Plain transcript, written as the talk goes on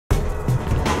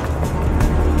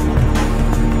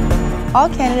All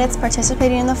candidates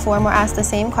participating in the forum were asked the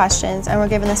same questions and were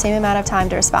given the same amount of time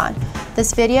to respond.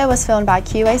 This video was filmed by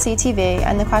QACTV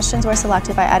and the questions were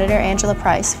selected by editor Angela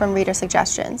Price from Reader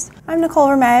Suggestions. I'm Nicole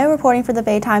Romeo reporting for the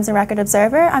Bay Times and Record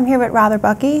Observer. I'm here with Robert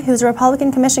Buckey, who's a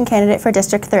Republican Commission candidate for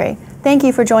District 3. Thank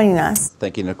you for joining us.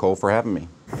 Thank you, Nicole, for having me.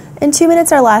 In 2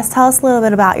 minutes or less, tell us a little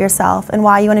bit about yourself and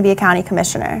why you want to be a county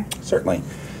commissioner. Certainly.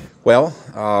 Well,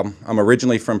 I'm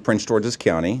originally from Prince George's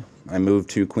County. I moved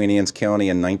to Queen Anne's County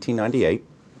in 1998,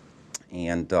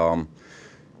 and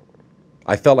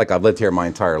I felt like I've lived here my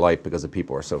entire life because the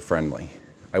people are so friendly.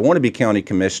 I want to be county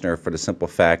commissioner for the simple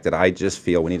fact that I just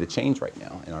feel we need a change right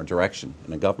now in our direction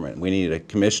in the government. We need a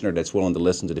commissioner that's willing to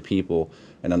listen to the people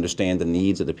and understand the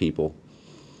needs of the people.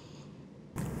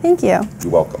 Thank you.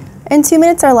 You're welcome. In 2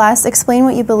 minutes or less, explain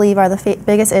what you believe are the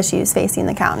biggest issues facing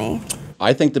the county.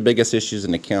 I think the biggest issues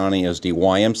in the county is the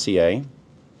YMCA.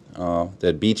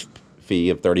 The beach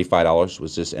fee of $35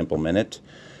 was just implemented.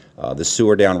 The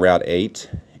sewer down Route 8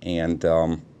 and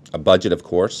a budget, of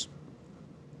course.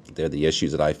 They're the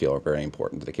issues that I feel are very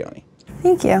important to the county.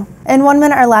 Thank you. In 1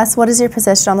 minute or less, what is your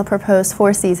position on the proposed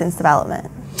Four Seasons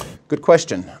development? Good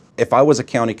question. If I was a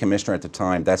county commissioner at the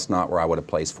time, that's not where I would have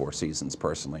placed Four Seasons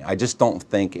personally. I just don't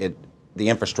think the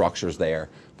infrastructure is there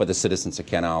for the citizens of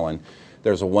Kent Island.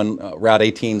 There's Route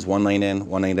 18's one lane in,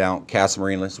 one lane out. Casa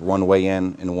Marina's one way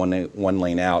in and one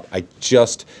lane out.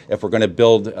 If we're going to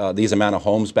build these amount of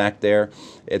homes back there,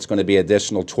 it's going to be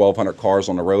additional 1,200 cars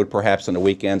on the road perhaps on the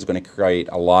weekends, going to create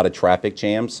a lot of traffic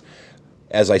jams.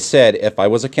 As I said, if I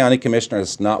was a county commissioner,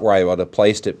 it's not where I would have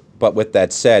placed it. But with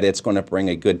that said, it's going to bring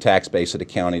a good tax base to the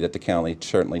county that the county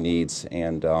certainly needs,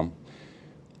 and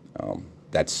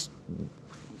that's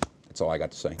all I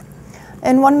got to say.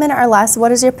 In 1 minute or less,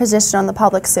 what is your position on the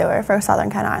public sewer for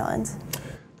Southern Kent Island?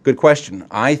 Good question.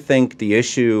 I think the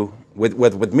issue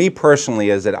with me personally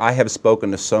is that I have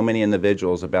spoken to so many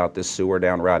individuals about this sewer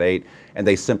down Route 8, and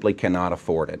they simply cannot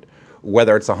afford it.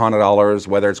 Whether it's $100,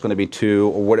 whether it's going to be $2,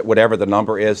 or whatever the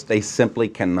number is, they simply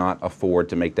cannot afford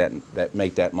to make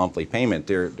that monthly payment.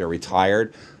 They're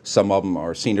retired. Some of them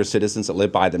are senior citizens that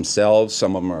live by themselves.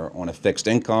 Some of them are on a fixed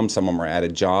income. Some of them are out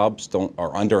of jobs,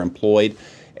 are underemployed.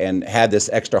 And had this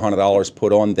extra $100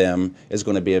 put on them is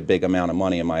going to be a big amount of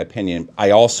money, in my opinion.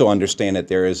 I also understand that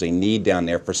there is a need down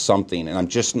there for something, and I'm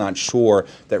just not sure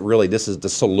that really this is the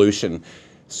solution.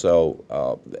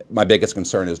 So my biggest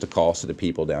concern is the cost to the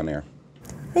people down there.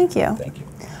 Thank you. Thank you.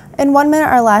 In 1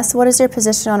 minute or less, what is your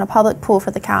position on a public pool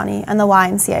for the county and the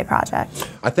YMCA project?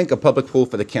 I think a public pool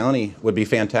for the county would be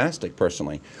fantastic,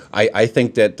 personally. I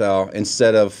think that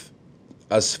instead of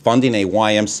us funding a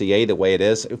YMCA the way it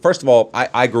is. First of all,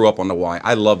 I grew up on the Y.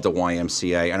 I love the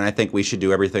YMCA, and I think we should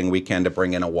do everything we can to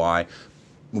bring in a Y.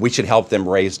 We should help them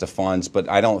raise the funds, but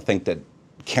I don't think that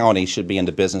county should be in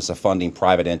the business of funding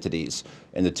private entities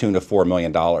in the tune of $4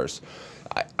 million.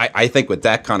 I think with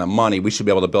that kind of money, we should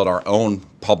be able to build our own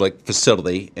public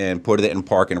facility and put it in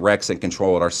park and recs and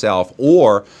control it ourselves.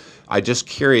 Or I'm just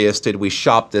curious, did we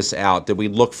shop this out? Did we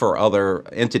look for other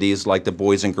entities like the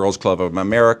Boys and Girls Club of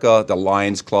America, the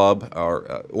Lions Club,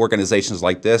 or organizations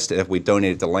like this, that if we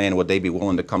donated the land, would they be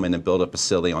willing to come in and build a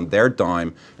facility on their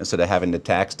dime instead of having the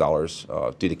tax dollars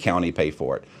do the county pay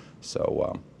for it?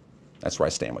 So that's where I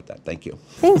stand with that. Thank you.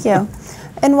 Thank you.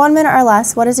 In 1 minute or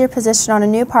less, what is your position on a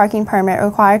new parking permit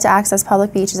required to access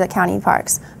public beaches at county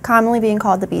parks, commonly being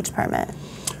called the beach permit?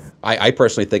 I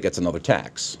personally think it's another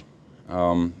tax.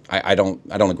 I don't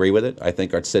agree with it. I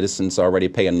think our citizens already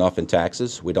pay enough in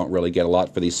taxes. We don't really get a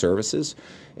lot for these services.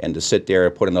 And to sit there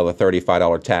and put another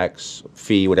 $35 tax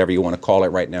fee, whatever you want to call it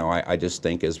right now, I just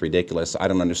think is ridiculous. I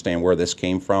don't understand where this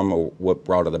came from or what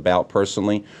brought it about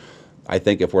personally. I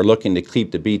think if we're looking to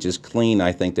keep the beaches clean,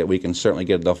 I think that we can certainly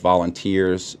get enough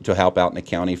volunteers to help out in the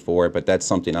county for it, but that's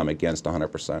something I'm against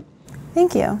 100%.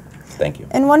 Thank you. Thank you.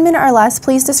 In 1 minute or less,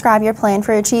 please describe your plan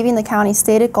for achieving the county's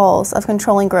stated goals of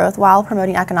controlling growth while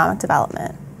promoting economic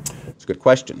development. It's a good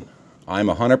question. I'm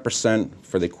 100%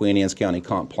 for the Queen Anne's County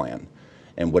Comp Plan.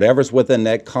 And whatever's within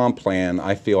that comp plan,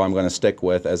 I feel I'm going to stick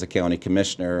with as a county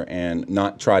commissioner and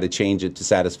not try to change it to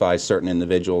satisfy certain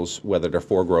individuals, whether they're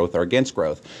for growth or against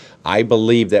growth. I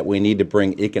believe that we need to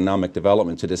bring economic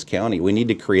development to this county. We need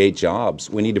to create jobs.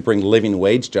 We need to bring living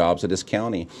wage jobs to this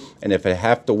county. And if we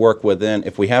have to work within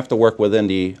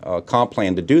the comp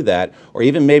plan to do that, or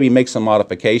even maybe make some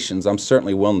modifications, I'm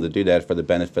certainly willing to do that for the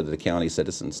benefit of the county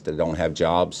citizens that don't have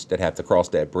jobs, that have to cross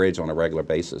that bridge on a regular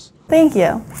basis. Thank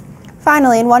you.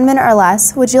 Finally, in 1 minute or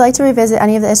less, would you like to revisit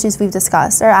any of the issues we've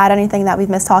discussed or add anything that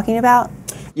we've missed talking about?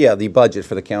 Yeah, the budget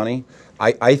for the county.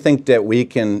 I think that we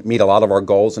can meet a lot of our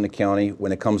goals in the county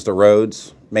when it comes to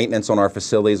roads, maintenance on our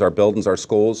facilities, our buildings, our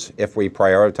schools, if we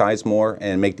prioritize more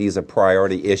and make these a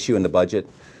priority issue in the budget.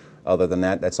 Other than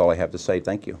that, that's all I have to say.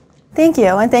 Thank you. Thank you,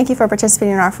 and thank you for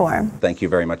participating in our forum. Thank you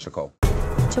very much, Nicole.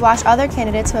 To watch other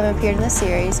candidates who have appeared in the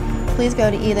series, please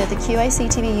go to either the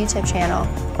QACTV YouTube channel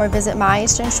or visit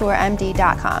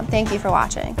myeasternshoremd.com. Thank you for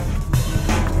watching.